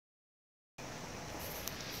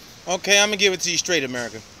Okay, I'm gonna give it to you straight,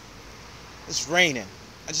 America. It's raining.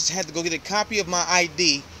 I just had to go get a copy of my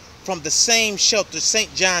ID from the same shelter,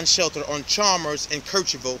 St. John's shelter on Chalmers and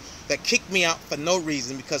Kirchville, that kicked me out for no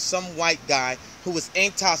reason because some white guy who was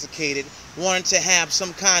intoxicated wanted to have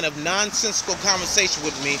some kind of nonsensical conversation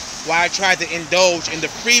with me while I tried to indulge in the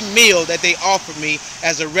free meal that they offered me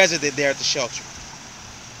as a resident there at the shelter.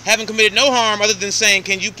 Haven't committed no harm other than saying,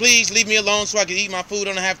 can you please leave me alone so I can eat my food?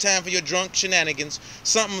 I don't have time for your drunk shenanigans.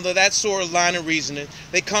 Something of that sort of line of reasoning.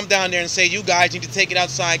 They come down there and say, you guys need to take it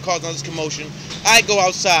outside, cause all this commotion. I go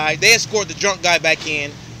outside. They escort the drunk guy back in.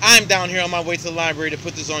 I'm down here on my way to the library to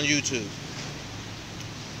put this on YouTube.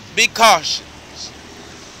 Be cautious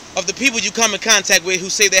of the people you come in contact with who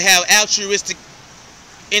say they have altruistic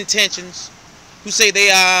intentions, who say they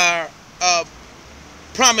are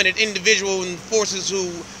prominent individual and forces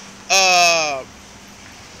who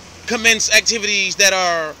commence activities that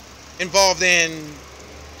are involved in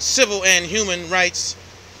civil and human rights,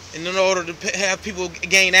 and in order to have people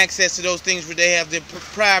gain access to those things where they have been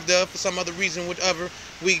deprived of for some other reason, whatever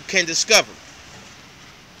we can discover.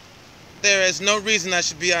 There is no reason I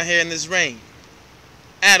should be out here in this rain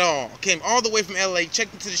at all. I came all the way from LA,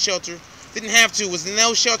 checked into the shelter, didn't have to, was in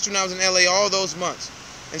no shelter when I was in LA all those months.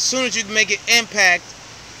 As soon as you can make an impact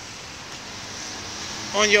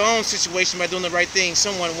on your own situation by doing the right thing,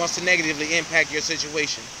 someone wants to negatively impact your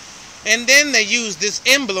situation. And then they use this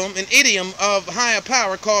emblem, an idiom of higher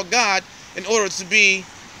power called God, in order to be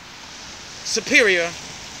superior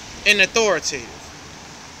and authoritative.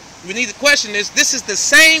 We need to question this is the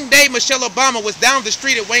same day Michelle Obama was down the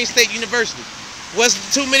street at Wayne State University.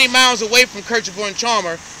 Wasn't too many miles away from Kirchville and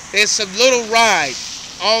Chalmers. There's a little ride.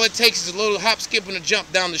 All it takes is a little hop, skip, and a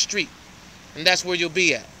jump down the street. And that's where you'll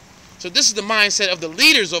be at. So this is the mindset of the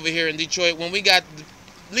leaders over here in Detroit when we got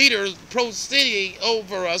the leaders pro-city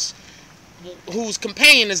over us whose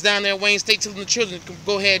companion is down there at Wayne State telling the children to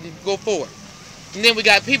go ahead and go forward. And then we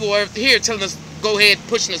got people over here telling us go ahead,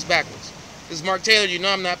 pushing us backwards. This is Mark Taylor. You know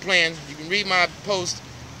I'm not playing. You can read my post.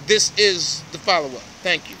 This is the follow-up.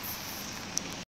 Thank you.